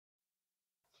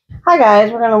Hi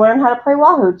guys, we're going to learn how to play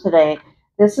Wahoo today.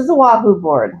 This is a Wahoo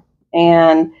board,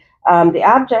 and the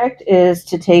object is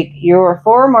to take your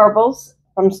 4 marbles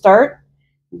from start,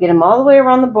 get them all the way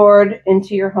around the board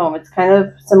into your home. It's kind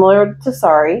of similar to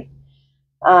Sorry,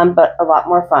 but a lot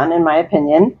more fun in my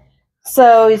opinion.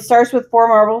 So it starts with 4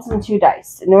 marbles and 2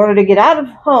 dice. In order to get out of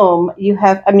home, you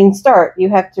have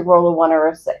to roll a 1 or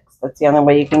a 6. That's the only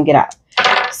way you can get out.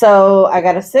 So I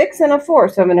got a 6 and a 4,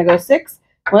 so I'm going to go 6,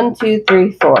 1, 2,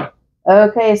 3, 4.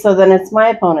 Okay, so then it's my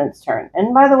opponent's turn.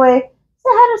 And by the way, say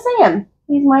hi to Sam.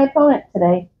 He's my opponent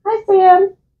today. Hi,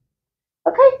 Sam.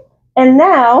 Okay, and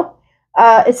now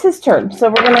it's his turn. So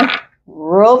we're going to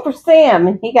roll for Sam.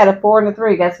 And he got a 4 and a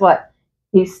 3. Guess what?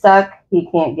 He's stuck. He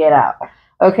can't get out.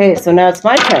 Okay, so now it's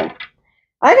my turn.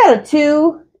 I got a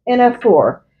 2 and a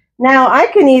 4. Now I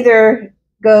can either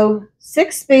go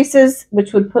 6 spaces,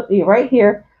 which would put me right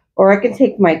here, or I can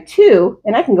take my 2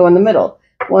 and I can go in the middle.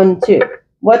 1, 2.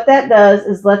 What that does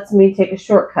is lets me take a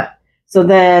shortcut. So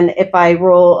then if I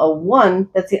roll a 1,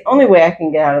 that's the only way I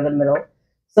can get out of the middle.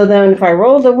 So then if I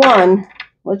rolled a 1,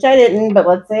 which I didn't, but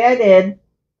let's say I did,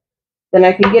 then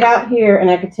I could get out here and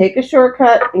I could take a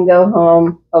shortcut and go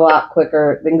home a lot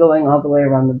quicker than going all the way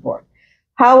around the board.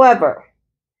 However,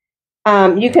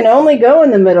 you can only go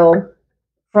in the middle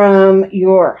from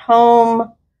your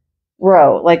home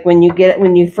row, like when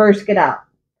you first get out.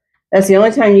 That's the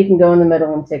only time you can go in the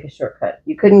middle and take a shortcut.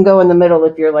 You couldn't go in the middle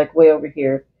if you're like way over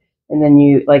here, and then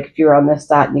if you're on this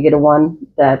dot and you get a 1,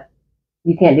 that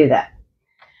you can't do that.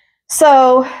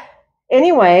 So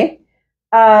anyway,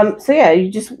 yeah, you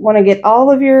just want to get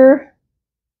all of your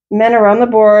men around the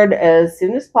board as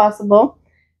soon as possible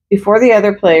before the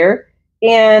other player,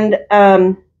 and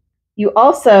you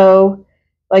also,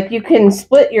 you can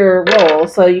split your roll,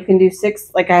 so you can do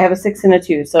 6. Like I have a 6 and a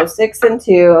 2, so 6 and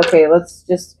 2. Okay, let's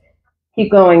just keep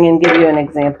going and give you an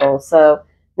example. So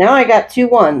now I got 2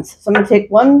 1s. So I'm going to take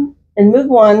 1 and move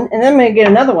 1, and then I'm going to get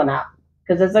another one out.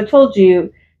 Because as I told you,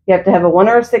 you have to have a 1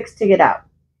 or a 6 to get out.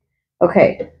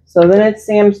 Okay, so then it's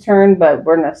Sam's turn, but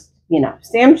we're not,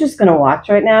 Sam's just going to watch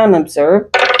right now and observe.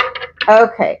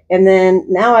 Okay, and then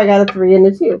now I got a 3 and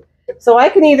a 2. So I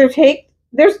can either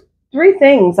there's 3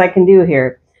 things I can do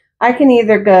here. I can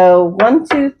either go 1,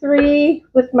 2, 3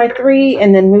 with my 3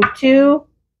 and then move 2,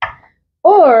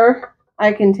 or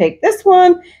I can take this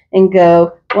one and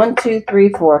go 1, 2, 3,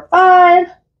 4, 5.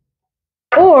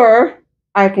 Or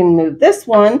I can move this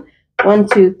one, 1,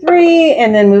 2, 3,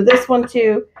 and then move this one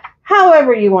too.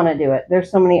 However you want to do it. There's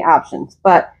so many options.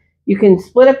 But you can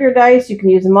split up your dice. You can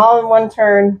use them all in one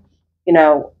turn,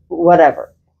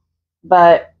 whatever.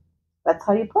 But that's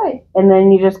how you play. And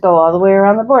then you just go all the way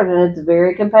around the board. And it's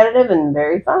very competitive and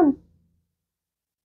very fun.